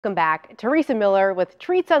Welcome back. Teresa Miller with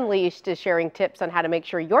Treats Unleashed is sharing tips on how to make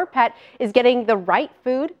sure your pet is getting the right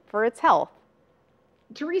food for its health.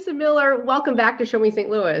 Teresa Miller, welcome back to Show Me St.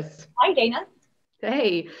 Louis. Hi, Dana.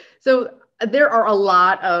 Hey, so there are a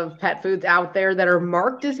lot of pet foods out there that are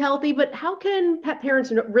marked as healthy, but how can pet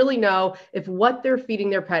parents really know if what they're feeding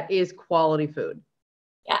their pet is quality food?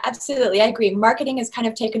 Yeah, absolutely. I agree. Marketing has kind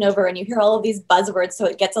of taken over and you hear all of these buzzwords, so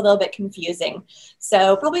it gets a little bit confusing.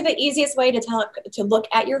 So probably the easiest way to look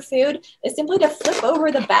at your food is simply to flip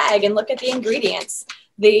over the bag and look at the ingredients.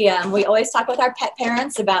 We always talk with our pet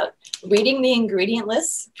parents about reading the ingredient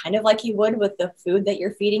lists, kind of like you would with the food that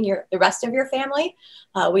you're feeding the rest of your family.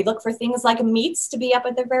 We look for things like meats to be up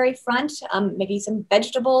at the very front, maybe some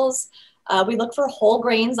vegetables. We look for whole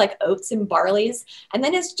grains like oats and barleys. And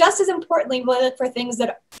then it's just as importantly, we look for things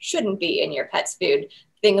that shouldn't be in your pet's food.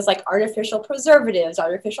 Things like artificial preservatives,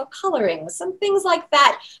 artificial colorings, some things like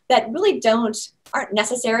that that really aren't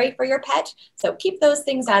necessary for your pet. So keep those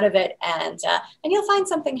things out of it and you'll find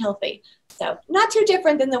something healthy. So not too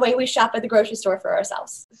different than the way we shop at the grocery store for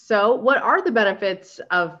ourselves. So what are the benefits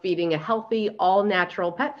of feeding a healthy,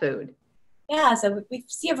 all-natural pet food? Yeah, so we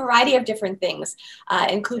see a variety of different things,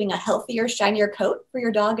 including a healthier, shinier coat for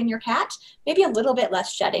your dog and your cat, maybe a little bit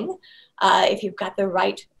less shedding. If you've got the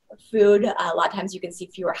right food, a lot of times you can see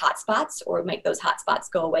fewer hot spots or make those hot spots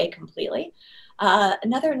go away completely.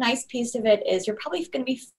 Another nice piece of it is you're probably going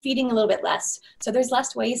to be feeding a little bit less, so there's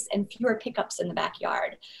less waste and fewer pickups in the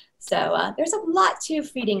backyard. So there's a lot to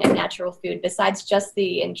feeding a natural food besides just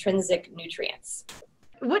the intrinsic nutrients.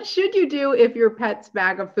 What should you do if your pet's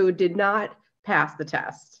bag of food did not pass the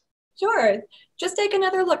test? Sure. Just take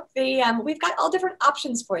another look. We've got all different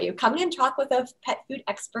options for you. Come in and talk with a pet food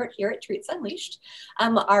expert here at Treats Unleashed.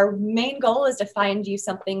 Our main goal is to find you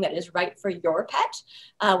something that is right for your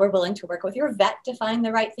pet. We're willing to work with your vet to find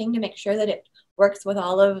the right thing to make sure that it works with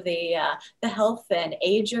all of the health and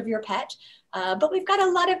age of your pet. But we've got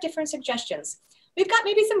a lot of different suggestions. We've got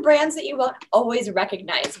maybe some brands that you won't always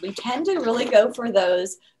recognize. We tend to really go for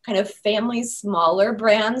those kind of family smaller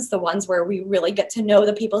brands, the ones where we really get to know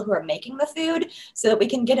the people who are making the food so that we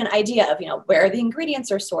can get an idea of, where the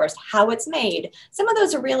ingredients are sourced, how it's made. Some of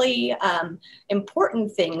those are really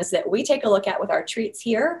important things that we take a look at with our treats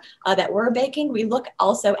here that we're baking. We look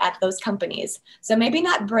also at those companies. So maybe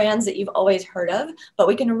not brands that you've always heard of, but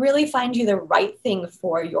we can really find you the right thing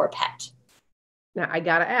for your pet. Now, I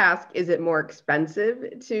gotta ask, is it more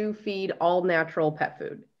expensive to feed all natural pet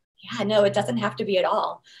food? Yeah, no, it doesn't have to be at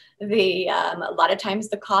all. A lot of times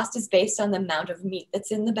the cost is based on the amount of meat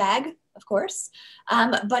that's in the bag, of course.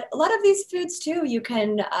 But a lot of these foods too, you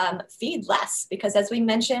can feed less because as we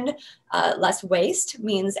mentioned, less waste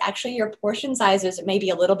means actually your portion sizes may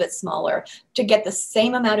be a little bit smaller to get the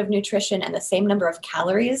same amount of nutrition and the same number of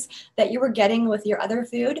calories that you were getting with your other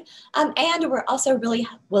food. And we're also really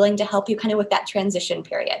willing to help you kind of with that transition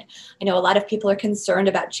period. I know a lot of people are concerned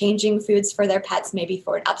about changing foods for their pets, maybe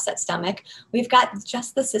for an upset stomach. We've got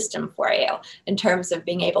just the system for you in terms of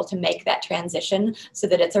being able to make that transition so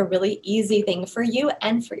that it's a really easy thing for you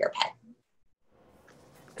and for your pet.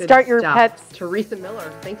 Start your pet's Teresa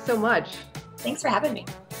Miller. Thanks so much. Thanks for having me.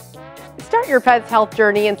 Start your pet's health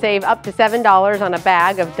journey and save up to $7 on a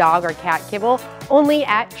bag of dog or cat kibble only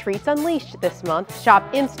at Treats Unleashed this month. Shop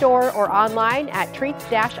in-store or online at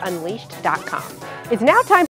treats-unleashed.com. It's now time